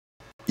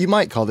You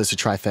might call this a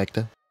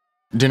trifecta.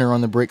 Dinner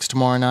on the bricks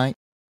tomorrow night,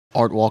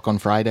 art walk on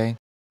Friday,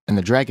 and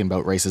the dragon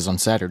boat races on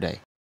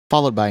Saturday,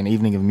 followed by an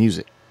evening of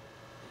music.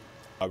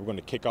 We're going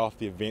to kick off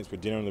the events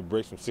with Dinner on the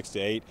Bricks from 6 to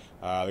 8.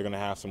 They're going to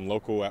have some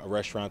local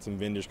restaurants and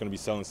vendors going to be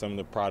selling some of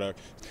the product.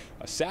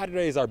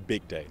 Saturday is our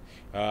big day.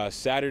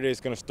 Saturday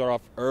is going to start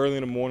off early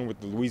in the morning with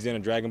the Louisiana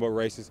Dragon Boat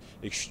races,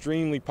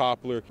 extremely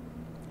popular.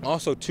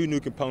 Also, 2 new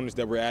components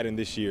that we're adding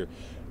this year.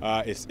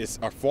 It's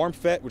our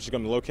RiverFete, which is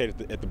going to be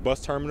located at the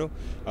bus terminal.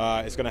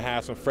 It's going to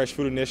have some fresh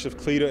food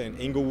initiatives, Cleta and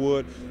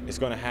Inglewood. It's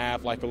going to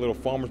have like a little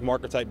farmer's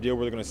market type deal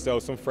where they're going to sell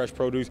some fresh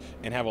produce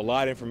and have a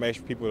lot of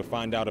information for people to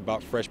find out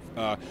about fresh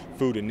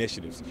food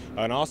initiatives.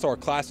 And also our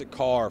classic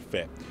car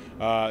fete.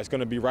 It's going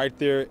to be right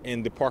there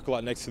in the parking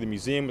lot next to the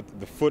museum at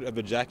the foot of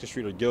the Jackson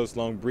Street or Gillis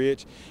Long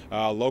Bridge.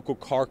 Local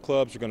car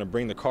clubs are going to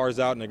bring the cars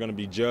out and they're going to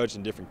be judged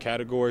in different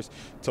categories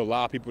to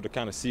allow people to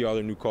kind of see all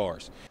their new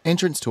cars.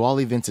 Entrance to all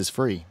events is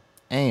free,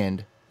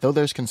 and though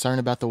there's concern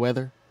about the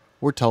weather,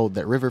 we're told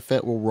that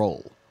RiverFete will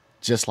roll,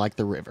 just like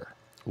the river,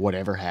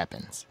 whatever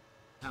happens.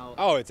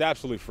 Oh, it's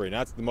absolutely free.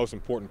 That's the most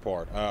important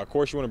part. Of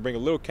course, you want to bring a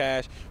little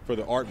cash for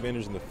the art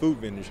vendors and the food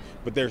vendors,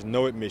 but there's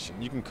no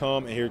admission. You can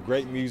come and hear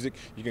great music.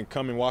 You can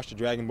come and watch the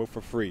Dragon Boat for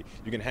free.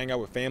 You can hang out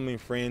with family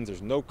and friends.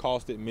 There's no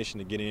cost admission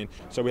to get in.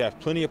 So we have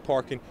plenty of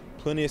parking,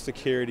 plenty of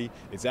security.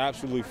 It's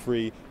absolutely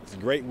free. It's a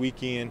great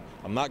weekend.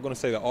 I'm not going to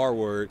say the R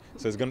word,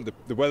 so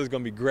the weather's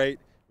going to be great.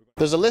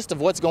 There's a list of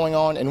what's going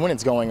on and when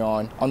it's going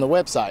on the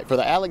website for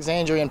the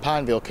Alexandria and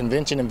Pineville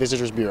Convention and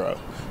Visitors Bureau.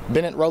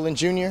 Bennett Rowland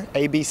Jr.,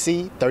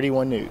 ABC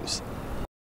 31 News.